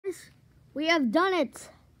We have done it.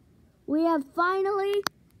 We have finally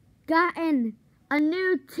gotten a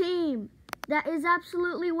new team that is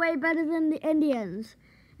absolutely way better than the Indians.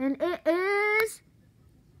 And it is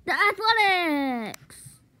the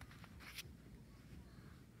Athletics.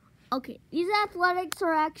 Okay, these Athletics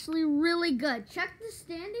are actually really good. Check the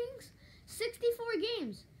standings. 64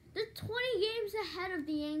 games. They're 20 games ahead of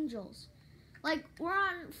the Angels. Like, we're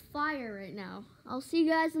on fire right now. I'll see you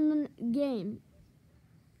guys in the game.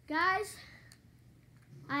 Guys,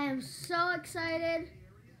 I am so excited.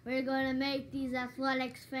 We're going to make these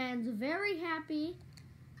Athletics fans very happy.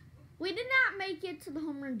 We did not make it to the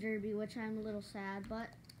home run derby, which I'm a little sad, but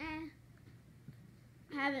I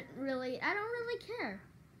don't really care.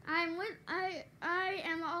 I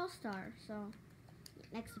am an all-star, so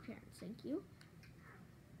next appearance, thank you.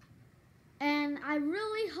 And I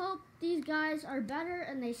really hope these guys are better,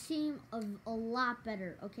 and they seem a lot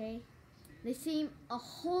better, okay? They seem a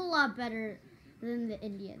whole lot better than the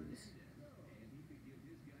Indians.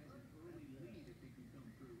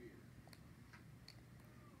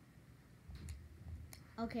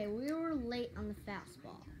 Okay, we were late on the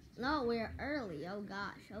fastball. No, we're early. Oh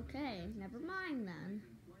gosh. Okay, never mind then.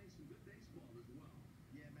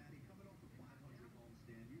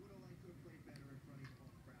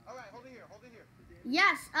 All right, hold it here.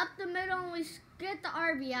 Yes, up the middle, and we get the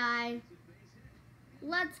RBI.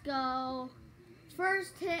 Let's go.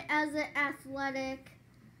 First hit as an Athletic.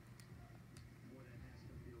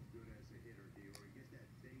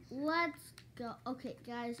 Let's go. Okay,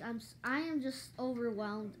 guys, I am just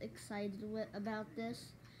overwhelmed, excited about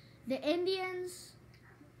this. The Indians,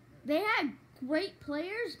 they had great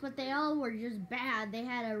players, but they all were just bad.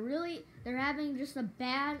 They're having just a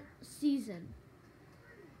bad season.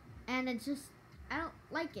 And it's just, I don't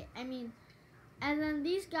like it. I mean, and then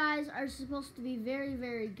these guys are supposed to be very,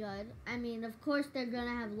 very good. I mean, of course they're going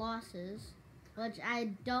to have losses, which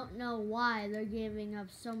I don't know why they're giving up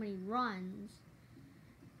so many runs.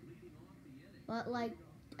 But, like,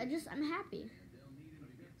 I'm happy.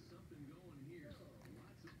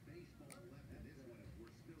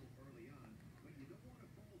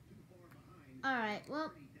 Alright,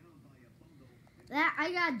 well,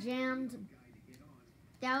 I got jammed.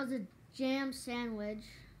 That was a jam sandwich.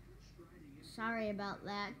 Sorry about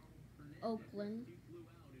that, Oakland.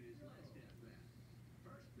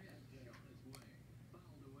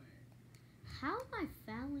 How am I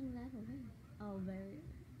fouling that away? Oh, very.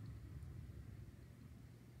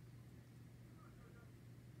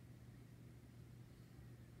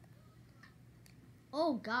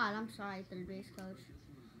 Oh, God, I'm sorry, third base coach.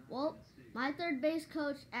 Well, my third base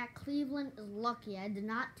coach at Cleveland is lucky. I did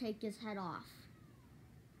not take his head off.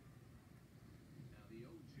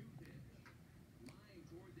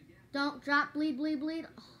 Don't drop, bleed, bleed, bleed.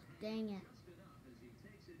 Oh, dang it.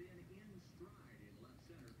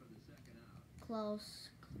 Close.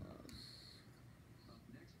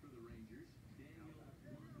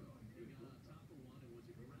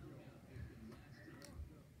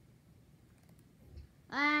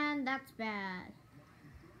 And that's bad.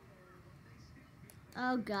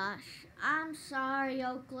 Oh gosh. I'm sorry,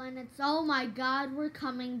 Oakland. Oh my God, we're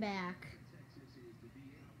coming back.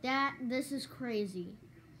 This is crazy.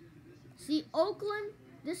 See, Oakland,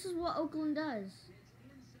 this is what Oakland does.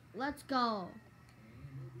 Let's go.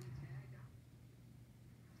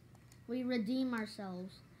 We redeem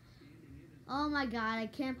ourselves. Oh my God, I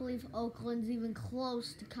can't believe Oakland's even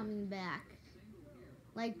close to coming back.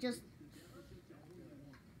 Like, just...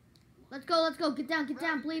 Let's go. Get down.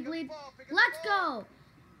 Bleed. Let's go.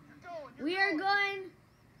 We are going.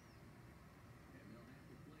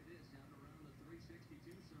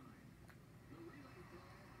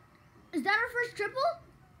 Is that our first triple?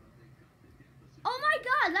 Oh my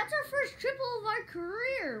God, that's our first triple of our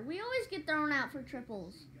career. We always get thrown out for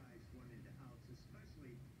triples.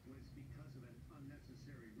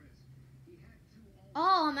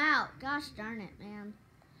 Oh, I'm out. Gosh darn it, man.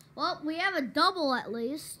 Well, we have a double at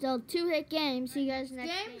least. Still 2-hit game. See you guys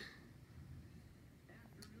next game.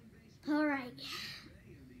 All right.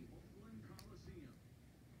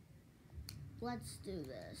 Let's do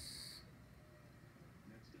this.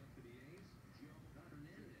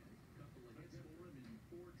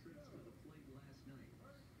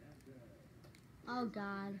 Oh,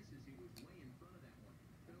 God.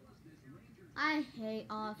 I hate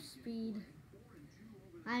off-speed.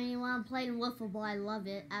 I mean, when I'm playing wiffle ball, I love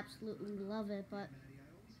it. Absolutely love it, but...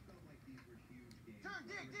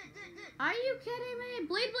 Are you kidding me?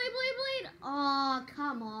 Bleed. Oh,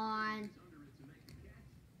 come on.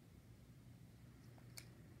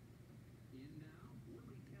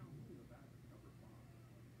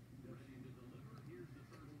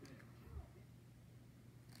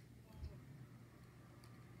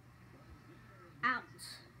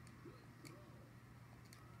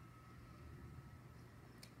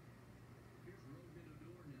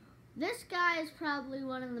 This guy is probably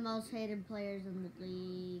one of the most hated players in the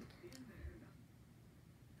league.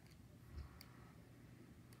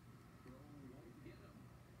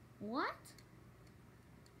 What?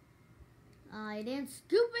 I didn't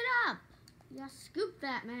scoop it up. You gotta scoop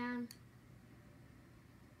that, man.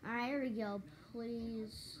 Alright, here we go.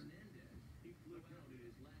 Please.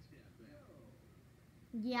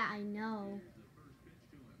 Yeah, I know.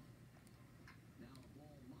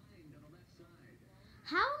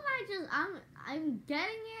 How am I just, I'm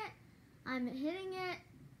getting it, I'm hitting it,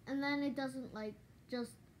 and then it doesn't like,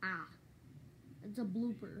 just, it's a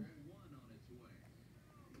blooper.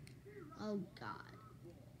 Oh, God.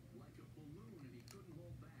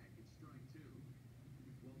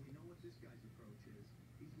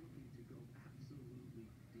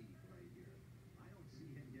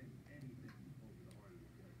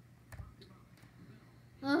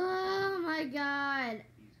 Oh, my God.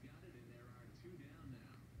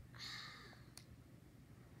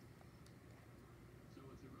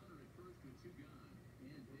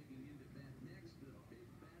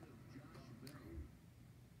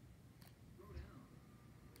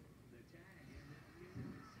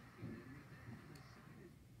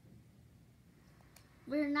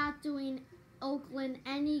 We're not doing Oakland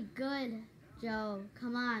any good, Joe.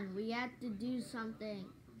 Come on, we have to do something.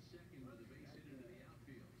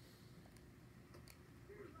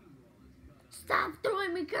 Stop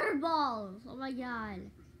throwing me curveballs! Oh my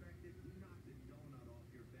God.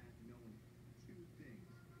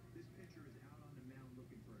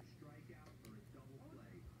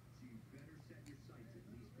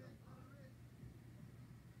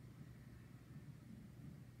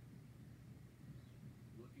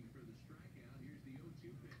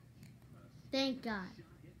 Thank God.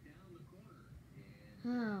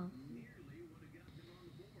 Oh.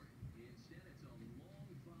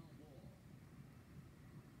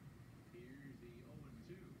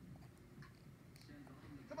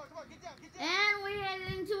 And we head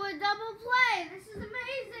into a double play. This is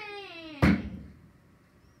amazing.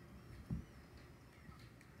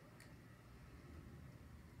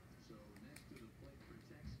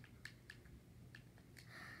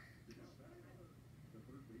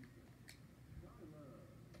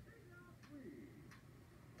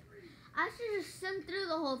 I should just sim through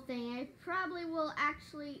the whole thing. I probably will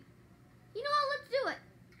actually. You know what? Let's do it.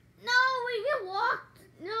 No, we get walked.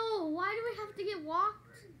 No, why do we have to get walked?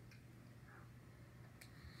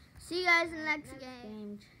 See you guys in the next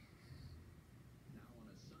game. Now on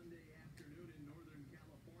a Sunday afternoon in Northern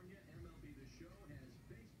California, MLB The Show has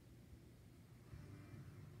faced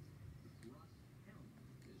Russ Helm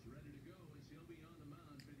is ready to go as he'll be on the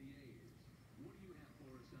mound for the A's. What do you have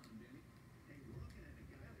for us on, Danny? Hey, we're looking at a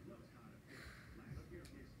guy that knows how to pitch. Last year,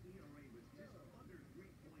 his ERA was just under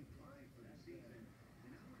 3.5 for the season,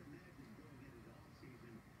 and I would imagine going into the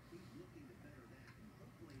offseason, he's looking to better that, and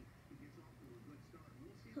hopefully he gets off to a good start.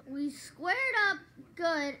 We'll see. We squared up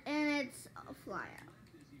good, and it's a fly out.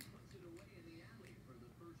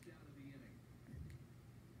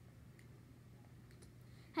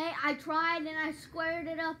 Hey, I tried and I squared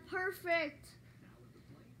it up perfect,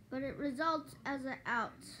 but it results as an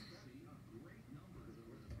out.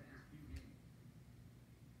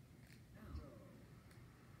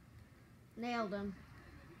 Nailed him.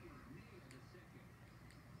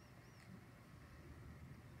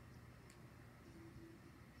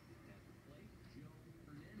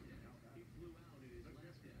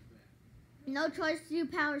 No choice to do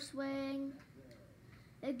power swing.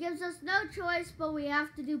 It gives us no choice, but we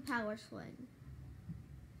have to do power swing.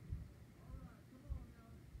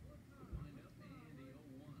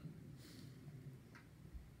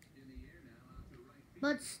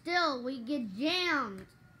 But still, we get jammed.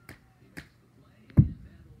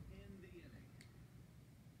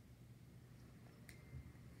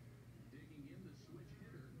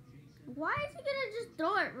 Why is he gonna just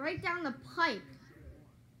throw it right down the pipe?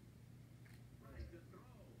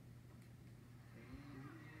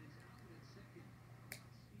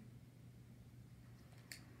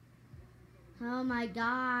 Oh my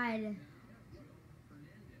God.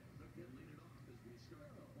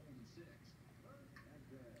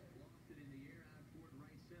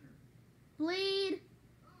 Bleed.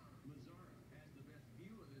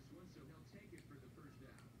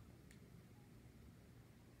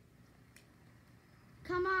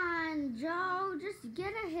 Come on, Joe. Just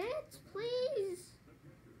get a hit, please.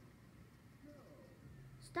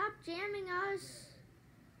 Stop jamming us.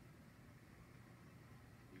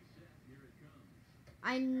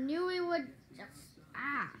 I knew he would just, To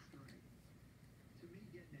me,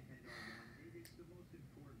 getting ahead on one, it's the most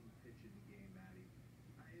important pitch in the game, Matty.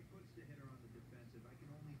 It puts the hitter on the defensive. I can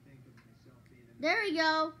only think of There we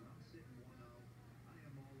go.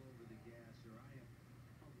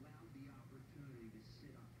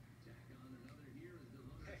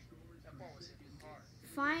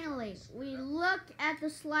 Finally, we look at the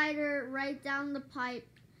slider right down the pipe.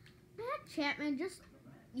 Matt Chapman just,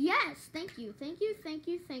 yes, thank you.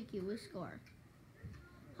 We score.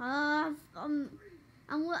 I'm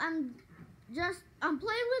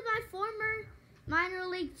playing with my former minor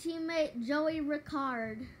league teammate Joey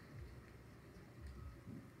Ricard,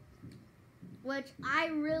 which I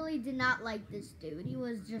really did not like this dude. He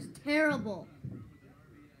was just terrible.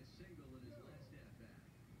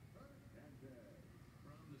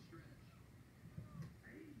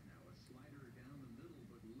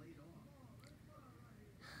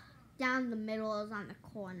 Down the middle is on the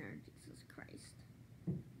corner. Jesus Christ.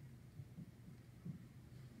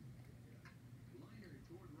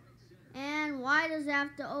 And why does it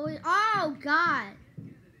have to always... Oh, God.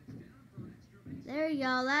 There you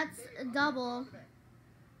go. That's a double.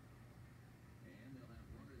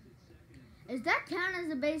 Does that count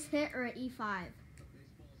as a base hit or an E5?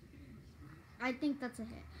 I think that's a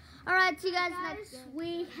hit. All right, see you guys next.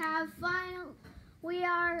 We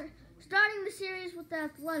are starting the series with the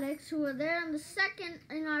Athletics, who are there in the second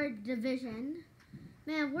in our division.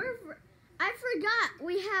 Man, I forgot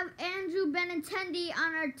we have Andrew Benintendi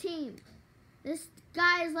on our team. This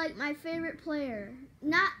guy is like my favorite player.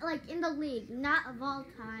 Not like in the league, not of all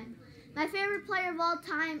time. My favorite player of all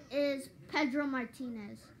time is Pedro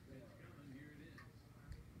Martinez.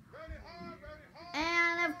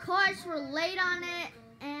 And of course, we're late on it,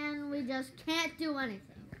 and we just can't do anything.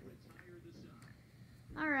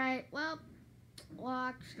 Alright, well,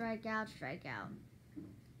 walk, strike out.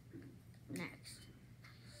 Next.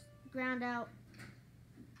 Ground out.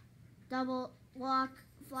 Double, walk,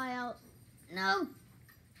 fly out. No!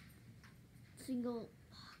 Single,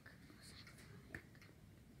 walk.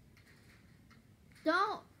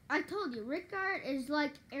 Don't, I told you, Rickard is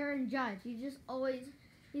like Aaron Judge.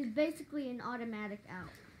 He's basically an automatic out.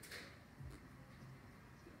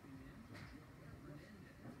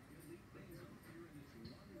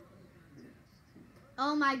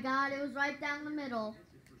 Oh my God, it was right down the middle.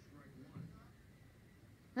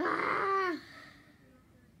 Ah!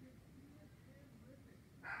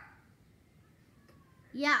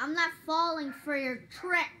 Yeah, I'm not falling for your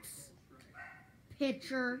tricks,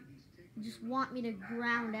 pitcher. You just want me to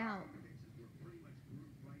ground out.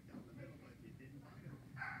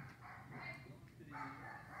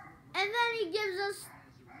 And then he gives us...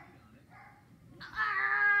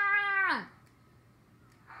 Ah!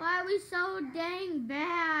 Why are we so dang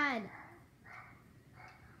bad?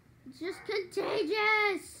 It's just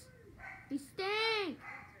contagious. We stink.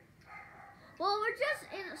 Well, we're just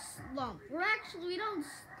in a slump. We don't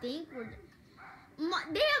stink. They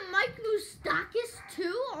have Mike Moustakas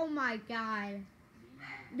too? Oh my God.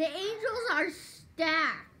 The Angels are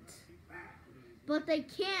stacked. But they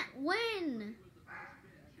can't win.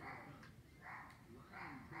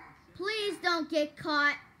 Please don't get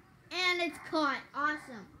caught. And it's caught.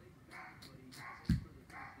 Awesome.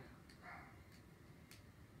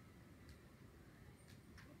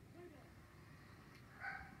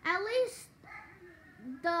 At least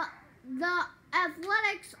the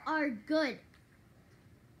Athletics are good.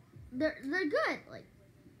 They're good. Like,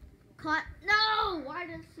 caught. No! Why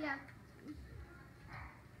does he have...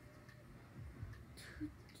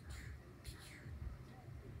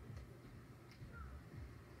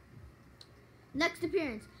 Next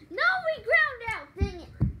appearance. No, we ground out. Dang it.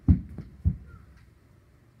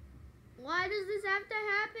 Why does this have to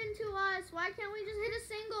happen to us? Why can't we just hit a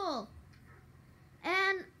single?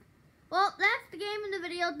 And, well, that's the game in the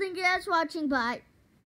video. Thank you guys for watching. Bye.